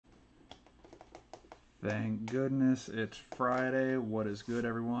Thank goodness it's Friday. What is good,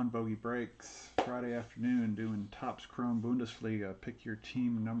 everyone? Bogey Breaks. Friday afternoon doing Topps Chrome Bundesliga. Pick your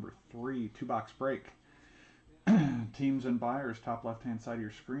team number 3, 2-box break. Teams and buyers, top left-hand side of your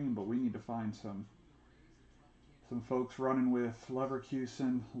screen, but we need to find some folks running with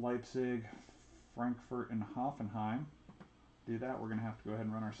Leverkusen, Leipzig, Frankfurt, and Hoffenheim. To do that, we're going to have to go ahead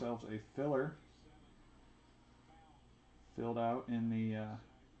and run ourselves a filler. Filled out in the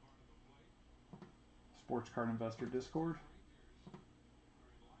Sports Card Investor Discord.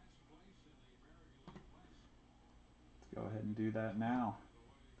 Let's go ahead and do that now.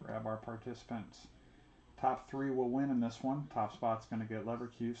 Grab our participants. Top 3 will win in this one. Top spot's going to get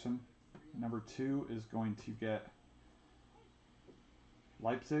Leverkusen. Number 2 is going to get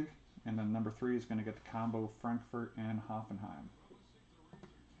Leipzig. And then number 3 is going to get the combo Frankfurt and Hoffenheim.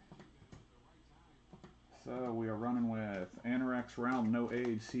 So we are running with Anorak's Realm, No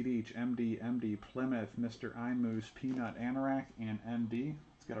Age, CDH, MD, Plymouth, Mr. Imus, Peanut, Anorak, and MD.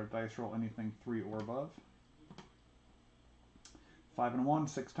 Let's get our dice roll, anything 3 or above. 5 and 1,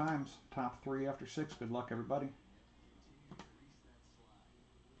 6 times. Top 3 after 6. Good luck, everybody.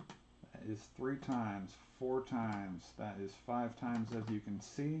 That is 3 times, 4 times. That is 5 times, as you can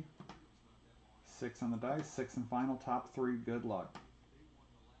see. 6 on the dice, 6 and final, top 3. Good luck.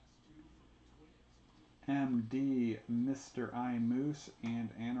 MD, Mr. Imus, and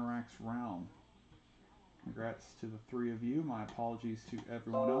Anorak's Realm. Congrats to the 3 of you. My apologies to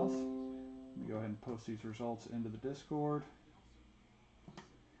everyone else. Let me go ahead and post these results into the Discord.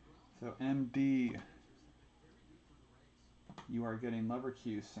 So MD, you are getting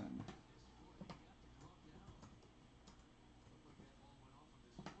Leverkusen.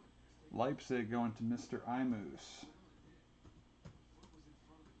 Leipzig going to Mr. Imus.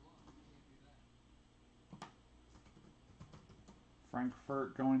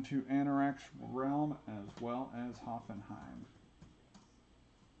 Frankfurt going to Anorak's Realm, as well as Hoffenheim.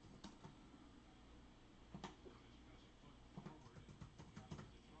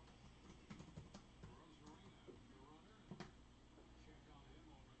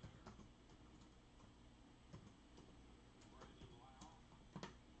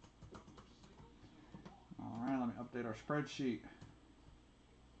 Alright, let me update our spreadsheet.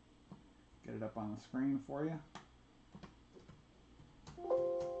 Get it up on the screen for you.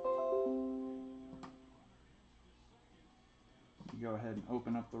 Go ahead and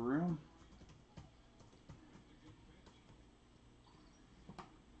open up the room.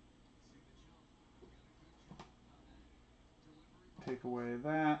 Take away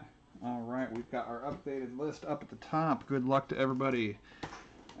that. All right, we've got our updated list up at the top. Good luck to everybody.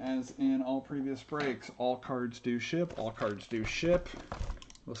 As in all previous breaks, all cards do ship. All cards do ship.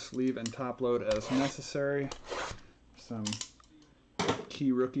 We'll sleeve and top load as necessary. Some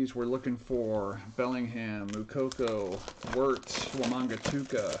key rookies we're looking for: Bellingham, Mukoko, Wirtz,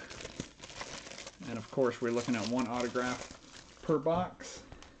 Wamangituka. And of course, we're looking at 1 autograph per box.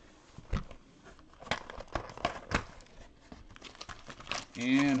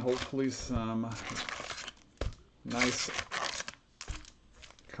 And hopefully some nice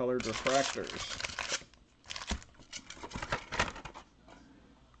colored refractors.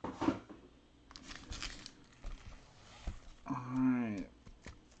 Alright.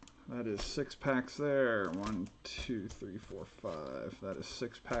 That is 6 packs there. 1, 2, 3, 4, 5. That is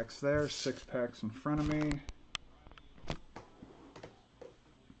 6 packs there. 6 packs in front of me.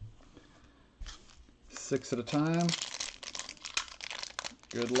 6 at a time.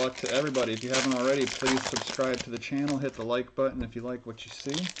 Good luck to everybody. If you haven't already, please subscribe to the channel. Hit the like button if you like what you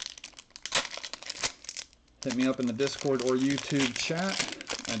see. Hit me up in the Discord or YouTube chat.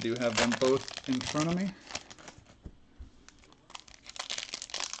 I do have them both in front of me.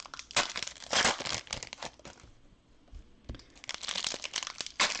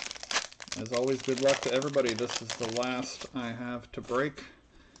 As always, good luck to everybody. This is the last I have to break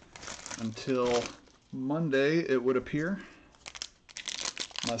until Monday, it would appear.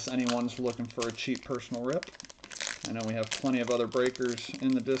 Unless anyone's looking for a cheap personal rip. I know we have plenty of other breakers in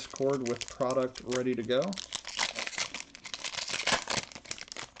the Discord with product ready to go.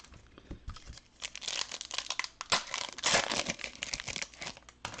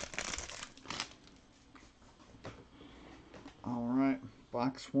 Alright,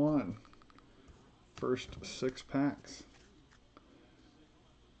 box 1. First 6 packs.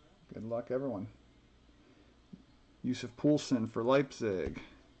 Good luck, everyone. Yusuf Poulsen for Leipzig.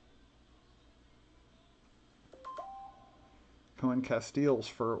 Cohen Casteels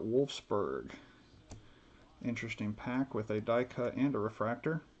for Wolfsburg. Interesting pack with a die cut and a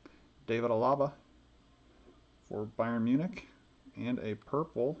refractor. David Alaba for Bayern Munich. And a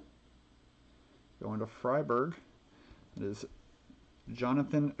purple Going to Freiburg. It is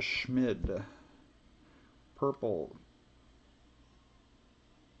Jonathan Schmid. Purple.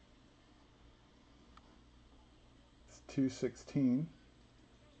 It's 216.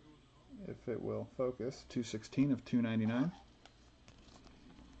 If it will focus. 216 of 299.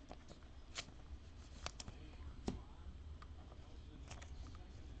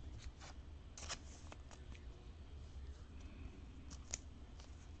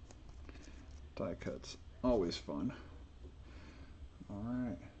 Die cuts, always fun. All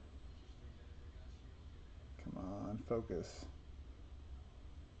right. Come on, focus.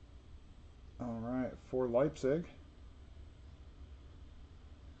 All right, for Leipzig.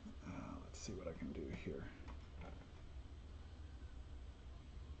 Let's see what I can do here.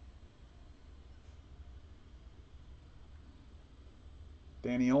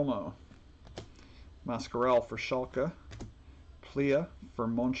 Danny Olmo. Mascarell for Schalke. Plia for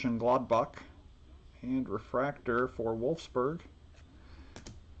Mönchengladbach. And refractor for Wolfsburg.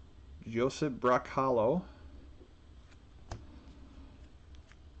 Josip Bracalo.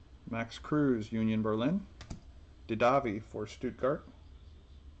 Max Cruz, Union Berlin. Didavi for Stuttgart.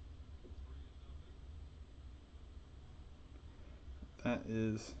 That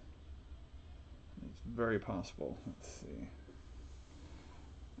is, it's very possible. Let's see.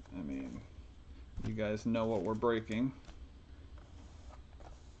 I mean, you guys know what we're breaking.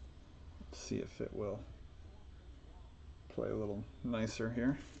 Let's see if it will play a little nicer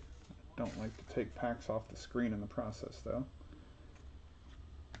here. I don't like to take packs off the screen in the process, though.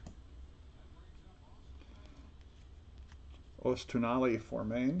 Ostunali for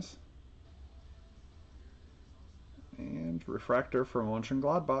Mainz. And refractor for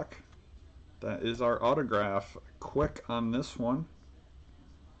Mönchengladbach. That is our autograph. Quick on this one.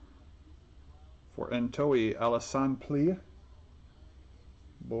 For Entoi, Alassane Plie.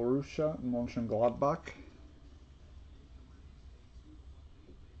 Borussia Mönchengladbach.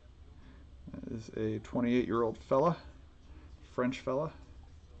 That is a 28-year-old fella. French fella.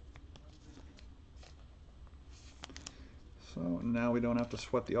 So now we don't have to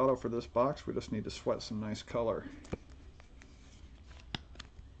sweat the auto for this box. We just need to sweat some nice color.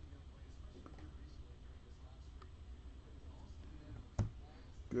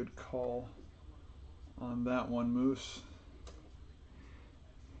 Good call on that one, Moose.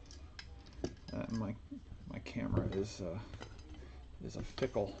 My camera is a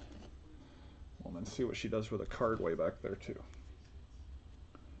fickle woman. See what she does with a card way back there too.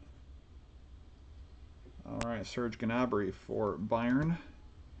 All right, Serge Gnabry for Bayern.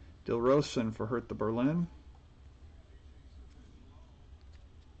 Dilrosun for Hertha Berlin.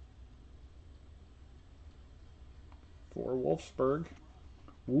 For Wolfsburg,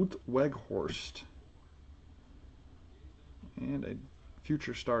 Wout Weghorst. And a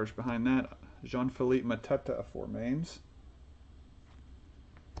future stars behind that, Jean-Philippe Mateta for Mainz.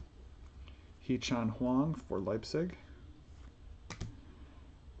 Hee-chan Huang for Leipzig.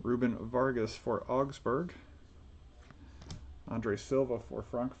 Ruben Vargas for Augsburg. Andre Silva for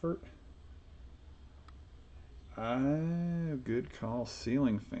Frankfurt. Good call,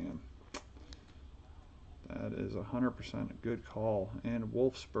 Ceiling Fan. That is 100% a good call. And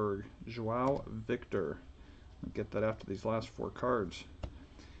Wolfsburg, Joao Victor. I'll get that after these last four cards.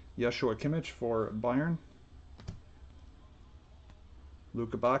 Joshua Kimmich for Bayern.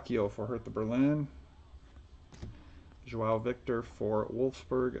 Luka Bacchio for Hertha Berlin. Joao Victor for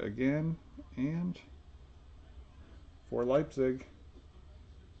Wolfsburg again. And for Leipzig,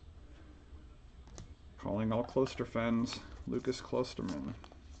 calling all Klosterfans, Lucas Klosterman.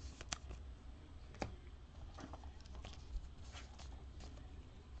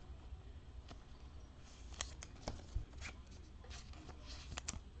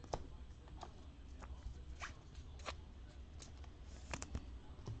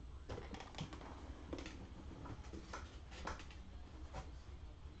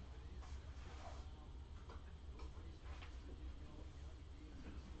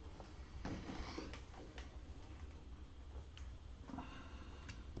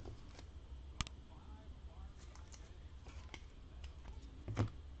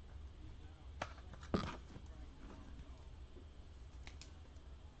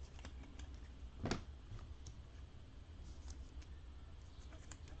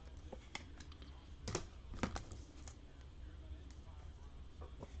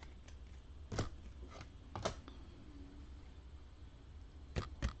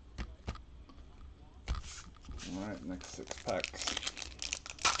 All right, next 6 packs.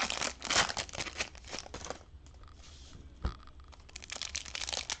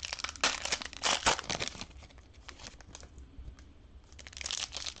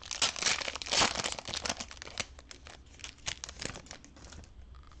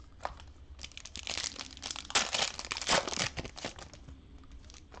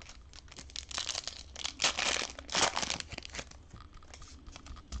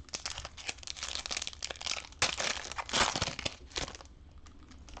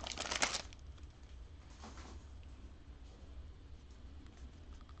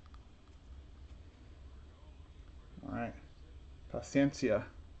 Paciencia,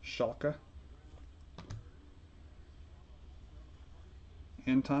 Schalke.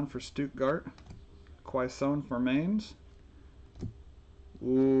 Anton for Stuttgart. Quaison for Mainz.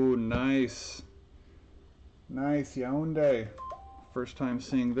 Ooh, nice. Nice, Yaoundé. First time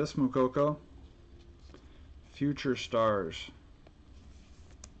seeing this Moukoko. Future Stars.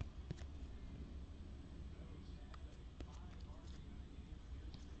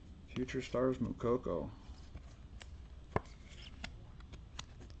 Future Stars Moukoko.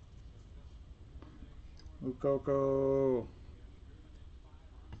 Moukoko.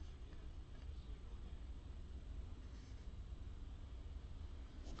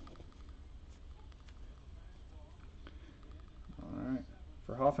 Alright.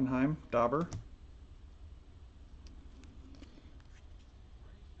 For Hoffenheim, Dauber.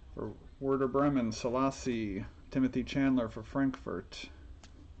 For Werder Bremen, Selassie. Timothy Chandler for Frankfurt.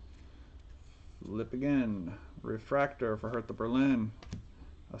 Flip again. Refractor for Hertha Berlin.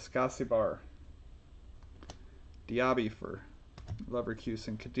 Askasibar. Diaby for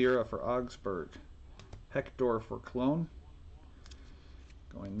Leverkusen. Kadira for Augsburg. Hector for Cologne.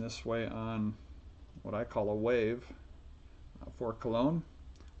 Going this way on what I call a wave for Cologne.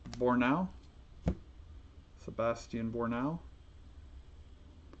 Bornau. Sebastian Bornau.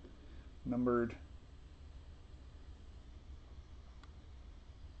 Numbered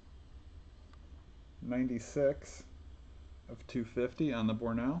 96 of 250 on the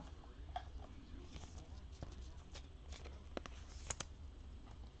Bornau.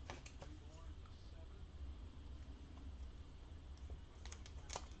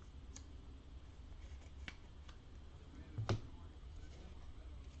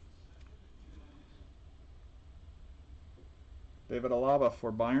 David Alaba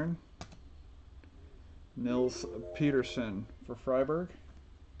for Bayern. Nils Peterson for Freiburg.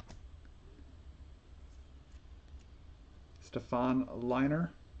 Stefan Leiner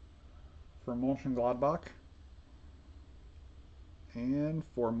for Mönchengladbach. And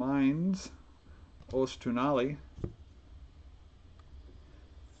for Mainz, Ostunali,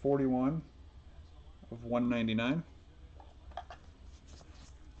 41 of 199.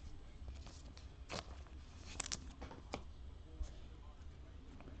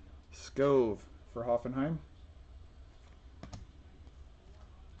 Skov for Hoffenheim.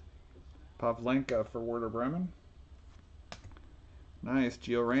 Pavlenka for Werder Bremen. Nice.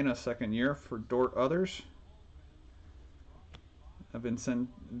 Gio Reyna, second year for Dort Others.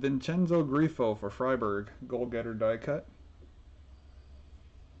 Vincenzo Grifo for Freiburg, goal-getter die cut.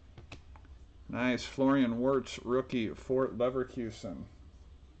 Nice. Florian Wirtz, rookie for Leverkusen.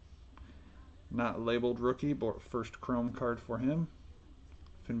 Not labeled rookie, but first chrome card for him.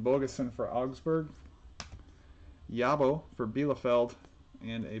 Finn Bogason for Augsburg. Yabo for Bielefeld.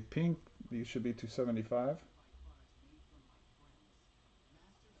 And a pink, these should be 275.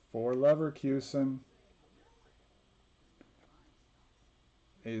 For Leverkusen.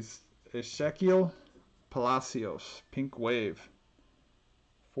 Ezequiel Palacios, pink wave.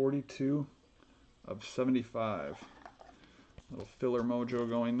 42 of 75. Little filler mojo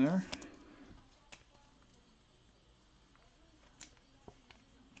going there.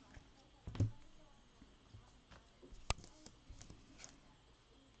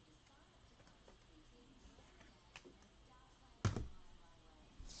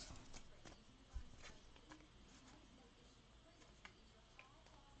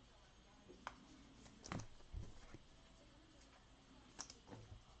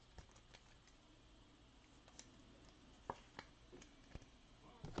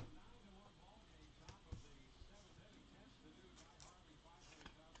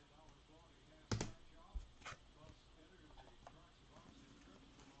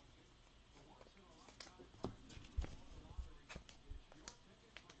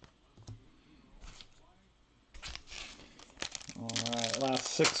 Alright, last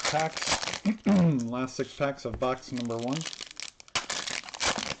 6 packs. Last 6 packs of box number 1.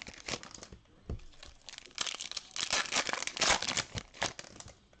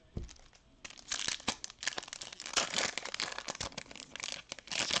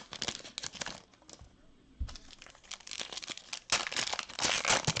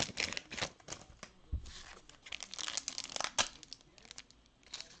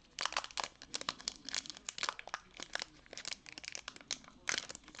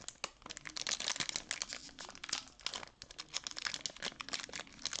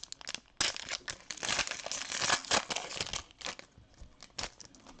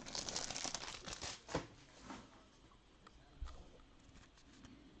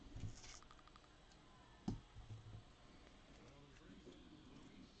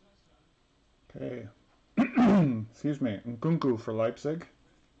 Okay, Nkunku for Leipzig.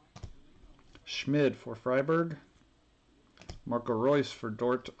 Schmid for Freiburg. Marco Reus for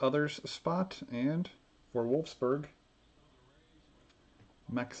Dort Others spot. And for Wolfsburg,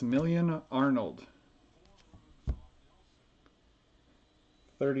 Maximilian Arnold.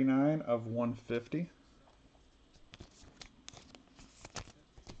 39 of 150.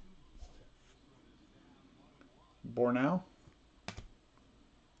 Bornau.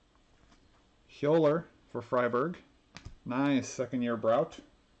 Hjoler for Freiburg. Nice second-year Braut.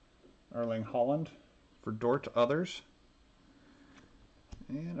 Erling Haaland for Dort Others.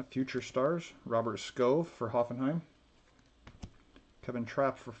 And a future stars, Robert Skov for Hoffenheim. Kevin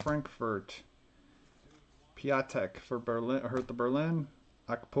Trapp for Frankfurt. Piatek for Hertha Berlin.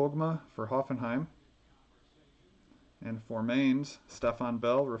 Akpogma for Hoffenheim. And for Mainz, Stefan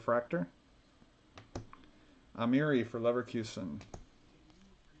Bell, Refractor. Amiri for Leverkusen.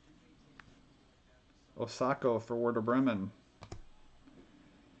 Osako for Werder Bremen.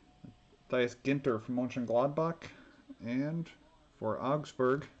 Thijs Ginter for Mönchengladbach. And for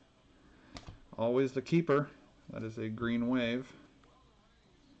Augsburg, always the keeper, that is a green wave.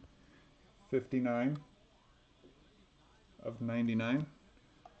 59 of 99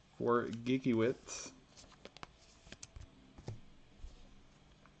 for Geekiewicz.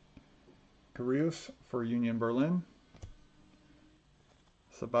 Karius for Union Berlin.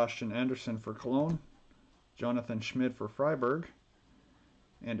 Sebastian Andersson for Cologne. Jonathan Schmid for Freiburg.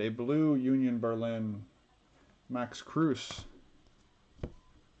 And a blue Union Berlin, Max Kruse.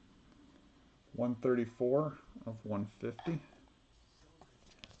 134 of 150.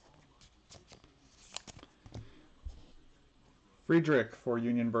 Friedrich for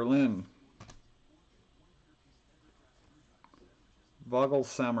Union Berlin.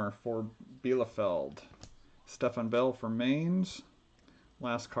 Vogelsammer for Bielefeld. Stefan Bell for Mainz.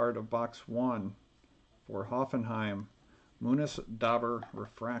 Last card of box 1 for Hoffenheim. Munis Daber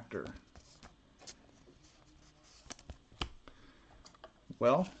Refractor.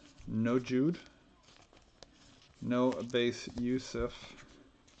 Well, no Jude. No base Yusuf.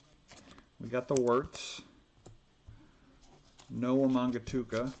 We got the Wirtz. No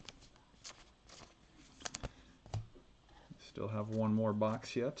Mangatuka. Still have one more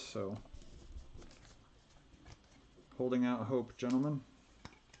box yet, so holding out hope, gentlemen.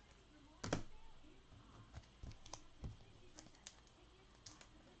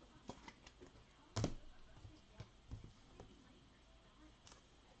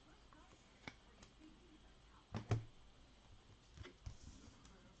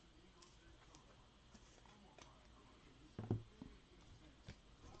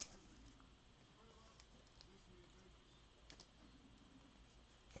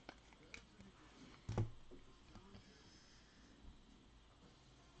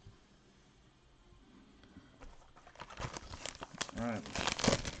 All right.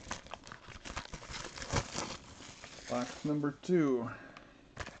 Box number 2.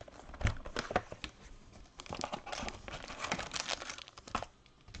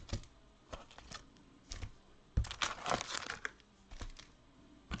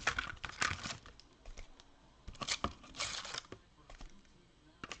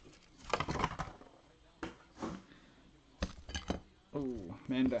 Oh,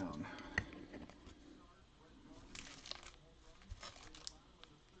 man down.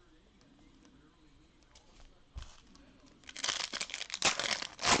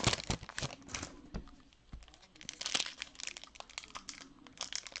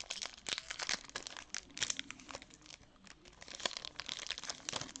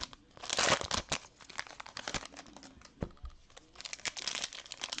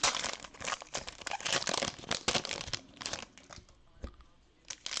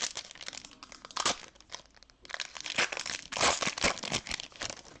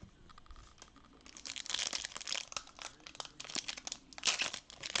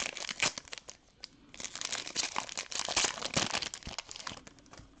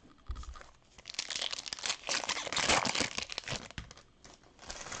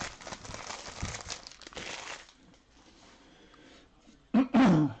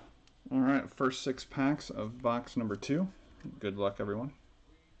 First 6 packs of box number 2. Good luck, everyone.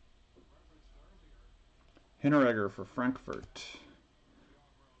 Hinteregger for Frankfurt.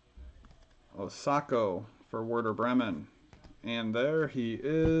 Osako for Werder Bremen. And there he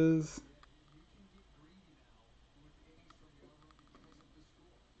is.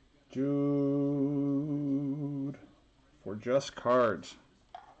 Jude for Just Cards.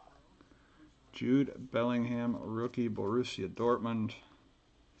 Jude Bellingham, rookie, Borussia Dortmund.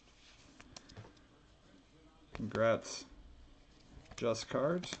 Congrats. Just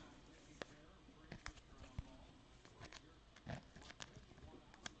Cards.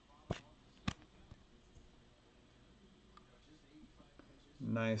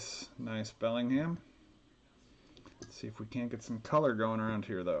 Nice, nice Bellingham. Let's see if we can't get some color going around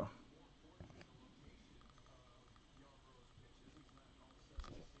here, though.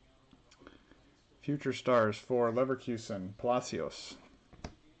 Future stars for Leverkusen, Palacios.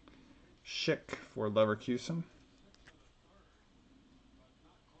 Schick for Leverkusen.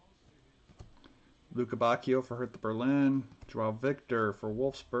 Luca Bacchio for Hertha Berlin. Joao Victor for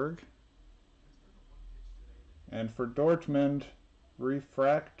Wolfsburg. And for Dortmund,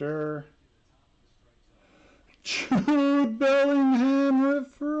 refractor. Jude Bellingham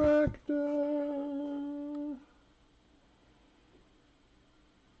refractor.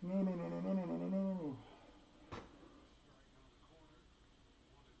 No.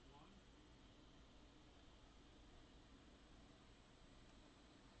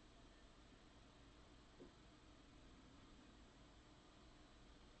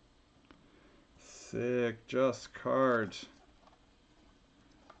 Sick, just cards.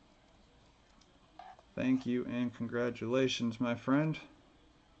 Thank you and congratulations, my friend.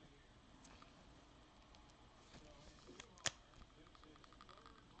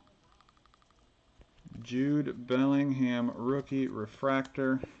 Jude Bellingham, rookie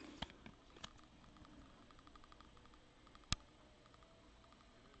refractor.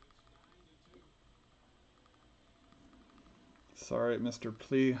 Sorry, Mr.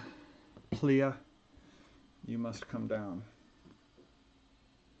 Plea. You must come down.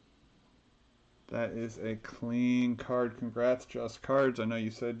 That is a clean card. Congrats, Just Cards. I know you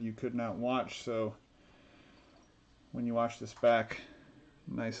said you could not watch, so when you watch this back,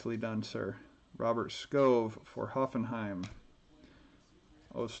 nicely done, sir. Robert Scove for Hoffenheim.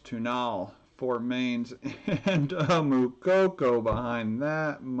 Ostunal for Mainz. And Mukoko behind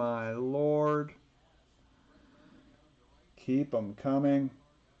that, my lord. Keep them coming.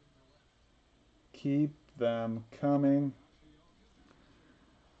 Keep them coming.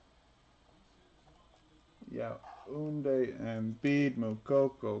 Yeah, Unde and Embiid,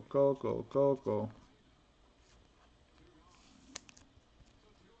 Mukoko, Coco.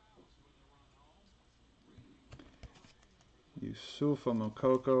 Yusufa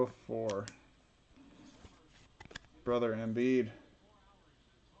Mukoko for brother Embiid.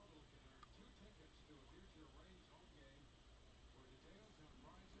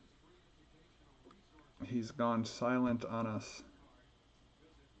 He's gone silent on us.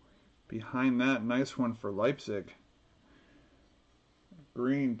 Behind that, nice one for Leipzig.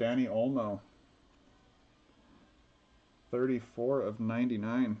 Green, Danny Olmo. 34 of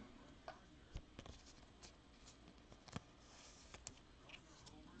 99.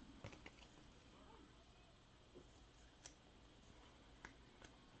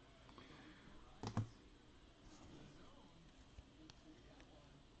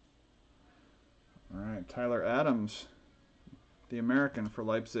 All right, Tyler Adams, the American for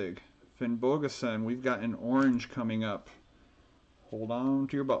Leipzig. Finn Bogason, we've got an orange coming up. Hold on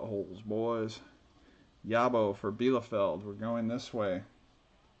to your buttholes, boys. Yabo for Bielefeld. We're going this way.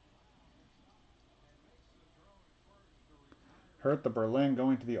 Hertha Berlin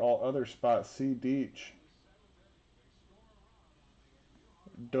going to the all-other spot. C. Deach.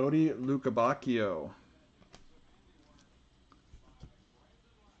 Dodi Lukabakio.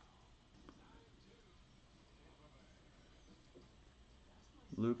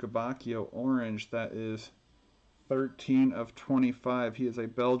 Lukabakio orange. That is 13 of 25. He is a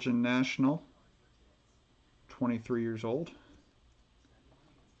Belgian national. 23 years old.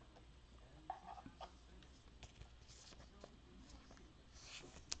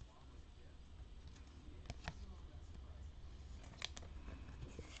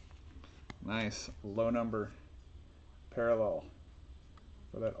 Nice low number parallel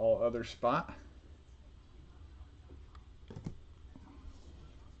for that all other spot.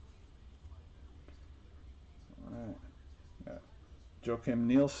 All right. Got Joachim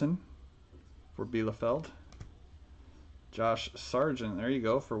Nielsen for Bielefeld. Josh Sargent, there you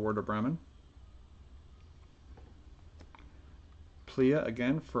go, for Werder Bremen. Plea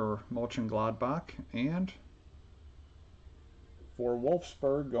again for Mönchengladbach. And for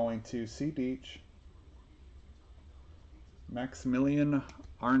Wolfsburg, going to C. Deach, Maximilian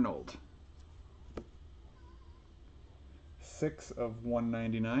Arnold. 6 of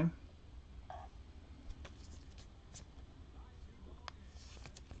 199.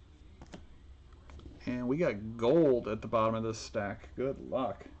 And we got gold at the bottom of this stack. Good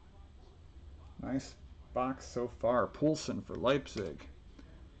luck. Nice box so far. Poulsen for Leipzig.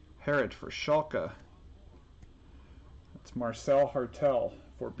 Herritt for Schalke. That's Marcel Hartel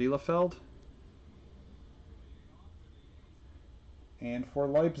for Bielefeld. And for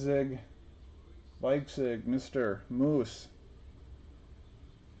Leipzig, Mr. Moose.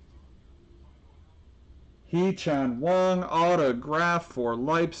 Hee-Chan Wong autograph for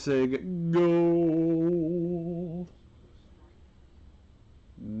Leipzig. Gold.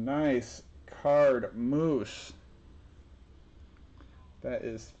 Nice card, Moose. That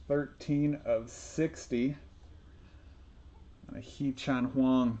is 13 of 60. And a Hee-Chan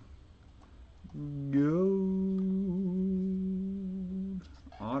Huang. Gold.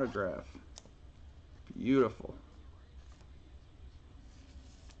 Autograph. Beautiful.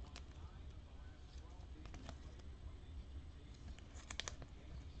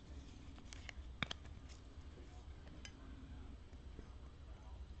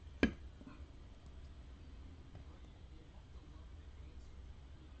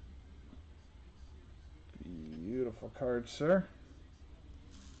 Beautiful card, sir.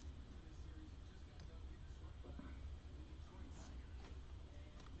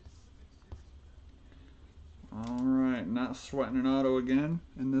 All right, not sweating an auto again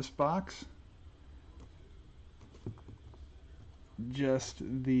in this box. Just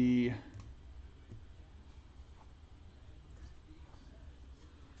the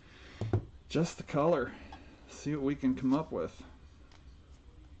color. See what we can come up with.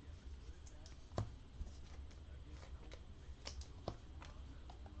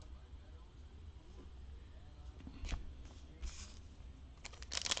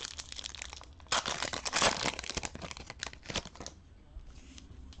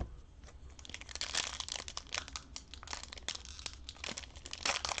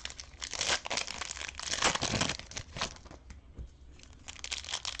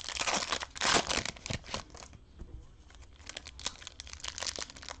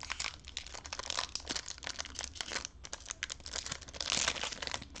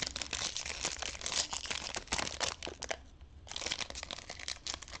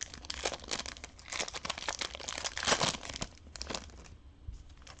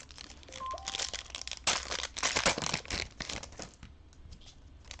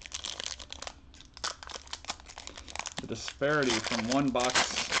 The disparity from one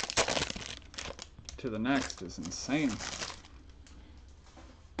box to the next is insane.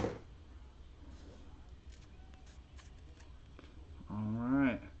 All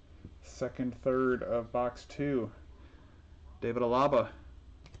right, second, third of box 2. David Alaba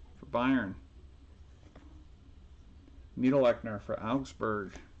for Bayern. Niederlechner for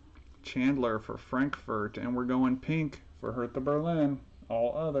Augsburg. Chandler for Frankfurt. And we're going pink for Hertha Berlin.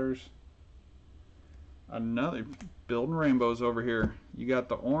 All others. Another building rainbows over here. You got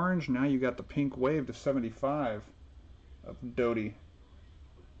the orange, now you got the pink wave to 75 of Doty.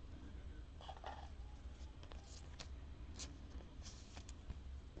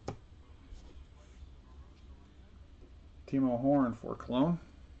 Timo Horn for Cologne.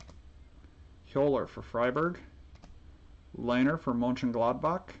 Hjoller for Freiburg. Lehner for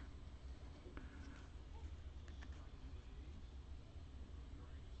Mönchengladbach.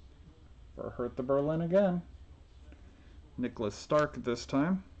 For Hertha Berlin again. Nicholas Stark this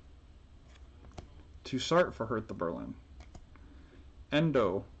time. Toussaint for Hertha Berlin.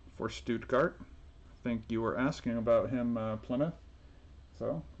 Endo for Stuttgart. I think you were asking about him, Plymouth.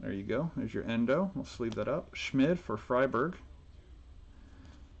 So, there you go. There's your Endo. We'll sleeve that up. Schmid for Freiburg.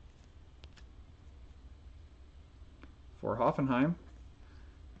 For Hoffenheim.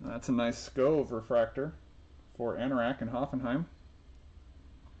 That's a nice Skov refractor for Anorak and Hoffenheim.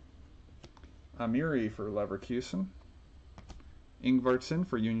 Amiri for Leverkusen. Ingvartsen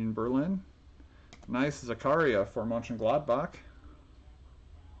for Union Berlin. Nice Zakaria for Mönchengladbach.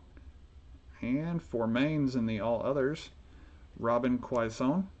 And for Mainz in the all others, Robin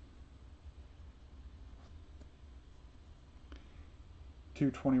Quaison.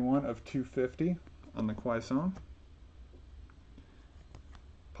 221 of 250 on the Quaison.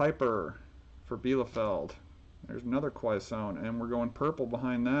 Piper for Bielefeld. There's another Quaison, and we're going purple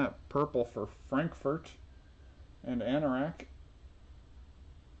behind that. Purple for Frankfurt and Anorak.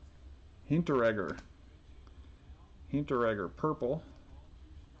 Hinteregger. Hinteregger purple.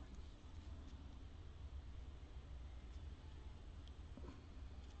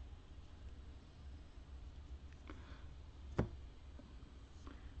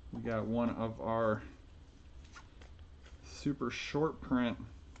 We got one of our super short print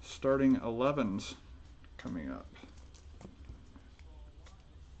starting 11s coming up.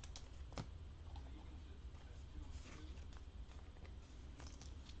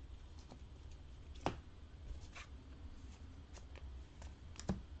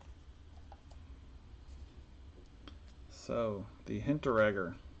 So the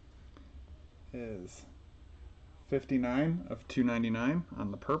Hinteregger is 59 of 299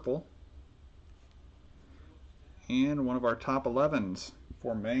 on the purple. And one of our top 11s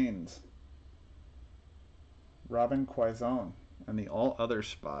for Mainz. Robin Quaison and the all other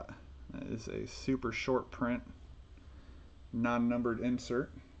spot. That is a super short print, non-numbered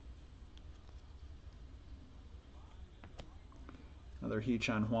insert. Another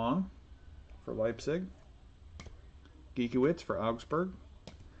Hee-Chan Huang for Leipzig. Giekewitz for Augsburg.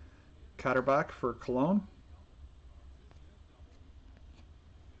 Katterbach for Cologne.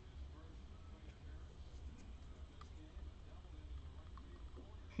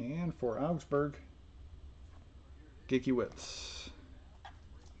 And for Augsburg, Giekewitz.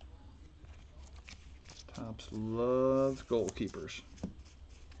 Topps loves goalkeepers.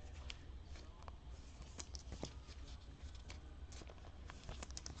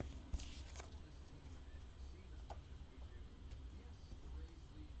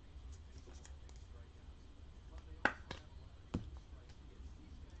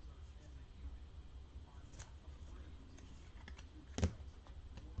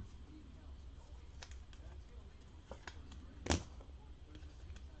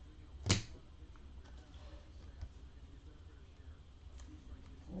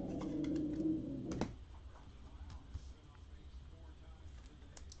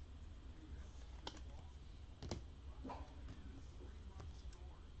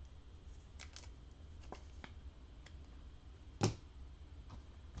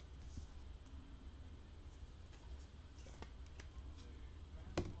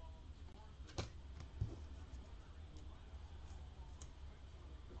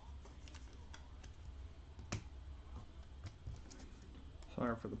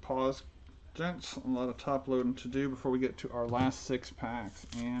 Sorry for the pause, gents. A lot of top loading to do before we get to our last 6 packs.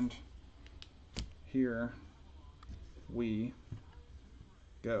 And here we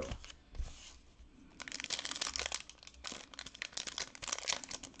go.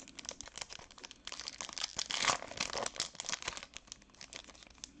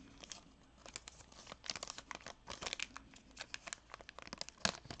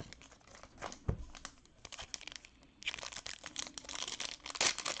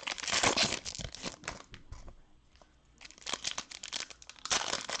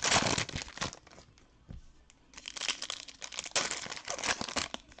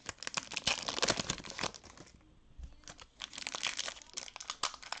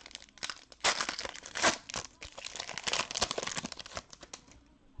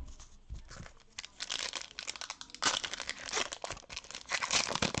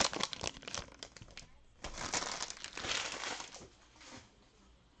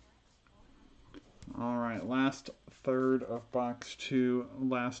 Alright, last third of box 2,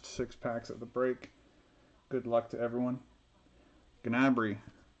 last 6 packs at the break. Good luck to everyone. Gnabry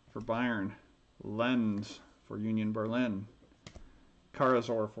for Bayern, Lenz for Union Berlin,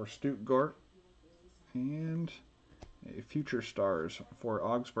 Karazor for Stuttgart, and a Future Stars for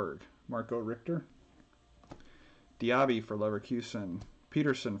Augsburg, Marco Richter, Diaby for Leverkusen,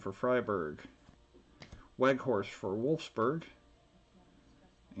 Peterson for Freiburg, Weghorst for Wolfsburg,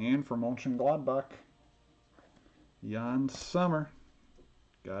 and for Mönchengladbach, Jan Sommer.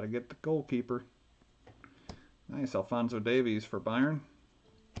 Gotta get the goalkeeper. Nice. Alphonso Davies for Bayern.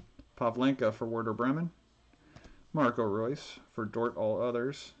 Pavlenka for Werder Bremen. Marco Reus for Dort All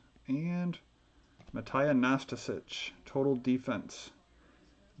Others. And Matija Nastasic, Total Defense,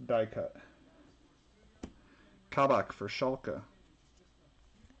 die cut. Kabak for Schalke.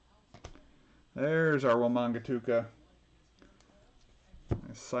 There's our Wamangituka.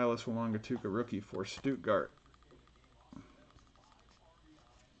 Silas Wamangituka rookie for Stuttgart.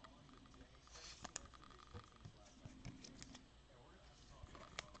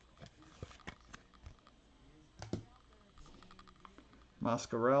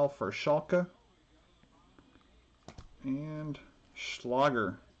 Mascarell for Schalke. And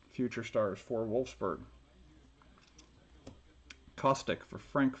Schlager, Future Stars for Wolfsburg. Kostic for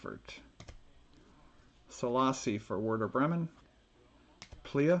Frankfurt. Selassie for Werder Bremen.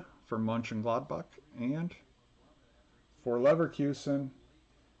 Plia for Mönchengladbach. And for Leverkusen,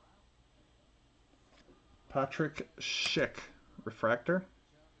 Patrick Schick, Refractor.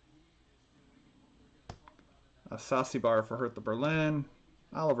 Sassibar for Hertha Berlin.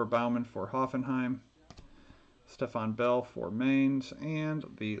 Oliver Baumann for Hoffenheim. Stefan Bell for Mainz. And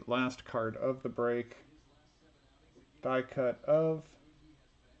the last card of the break, die cut of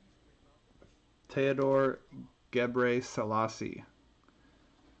Theodor Gebre Selassie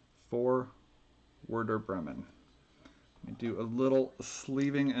for Werder Bremen. Let me do a little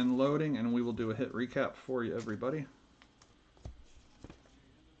sleeving and loading, and we will do a hit recap for you, everybody.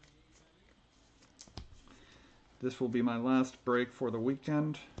 This will be my last break for the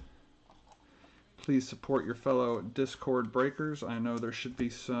weekend. Please support your fellow Discord breakers. I know there should be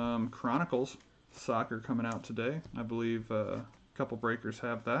some Chronicles Soccer coming out today. I believe a couple breakers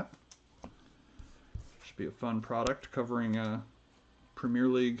have that. Should be a fun product covering Premier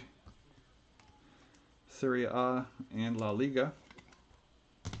League, Serie A, and La Liga.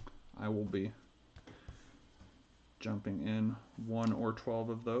 I will be jumping in 1 or 12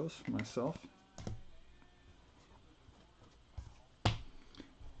 of those myself.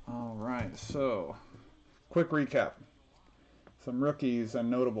 All right, so quick recap. Some rookies and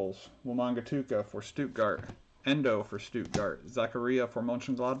notables. Wamangituka for Stuttgart, Endo for Stuttgart, Zakaria for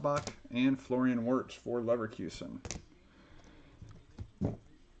Mönchengladbach, and Florian Wirtz for Leverkusen.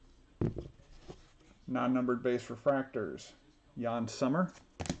 Non-numbered base refractors. Jan Sommer,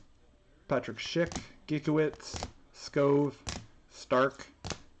 Patrick Schick, Giekewitz, Skov, Stark,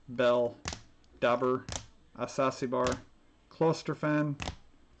 Bell, Dabber, Asasibar, Klosterfan,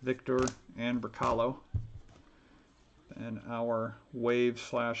 Victor, and Bracalo. And our wave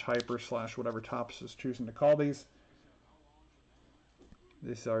slash hyper slash whatever Topps is choosing to call these.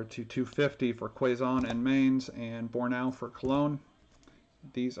 These are to 250 for Quaison and Mainz and Bornau for Cologne.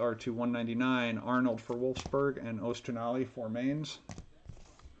 These are to 199 Arnold for Wolfsburg and Ostunali for Mainz.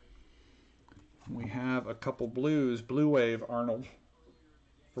 We have a couple blues. Blue Wave Arnold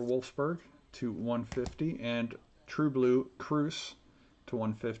for Wolfsburg to 150 and True Blue Cruz to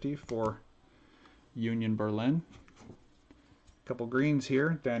 150 for Union Berlin. Couple greens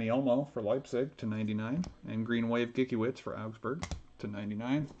here, Danny Olmo for Leipzig to 99, and Green Wave Giekewitz for Augsburg to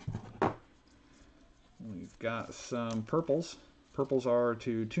 99. We've got some purples. Purples are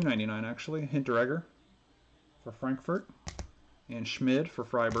to 299 actually. Hinteregger for Frankfurt, and Schmid for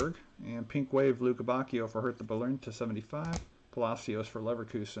Freiburg, and Pink Wave Luca Bacchio for Hertha Berlin to 75. Palacios for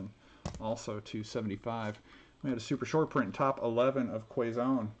Leverkusen also to 75. We had a super short print top 11 of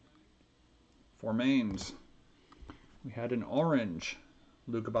Quaison for Mainz. We had an orange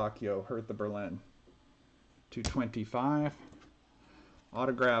Luca Bacchio, Hertha Berlin, to 25.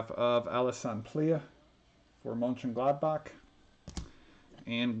 Autograph of Alassane Plia for Mönchengladbach.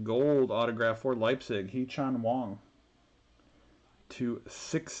 And gold autograph for Leipzig, Hee-Chan Wang, to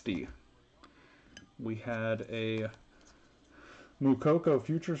 60. We had a Moukoko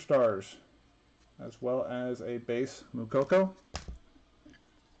Future Stars, as well as a base Moukoko.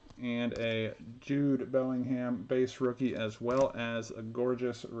 And a Jude Bellingham base rookie, as well as a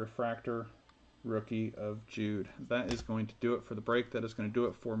gorgeous refractor rookie of Jude. That is going to do it for the break. That is going to do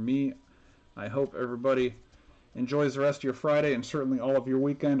it for me. I hope everybody enjoys the rest of your Friday and certainly all of your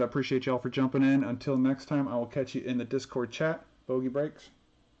weekend. I appreciate y'all for jumping in. Until next time, I will catch you in the Discord chat. Bogey breaks.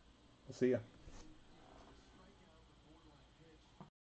 We'll see ya.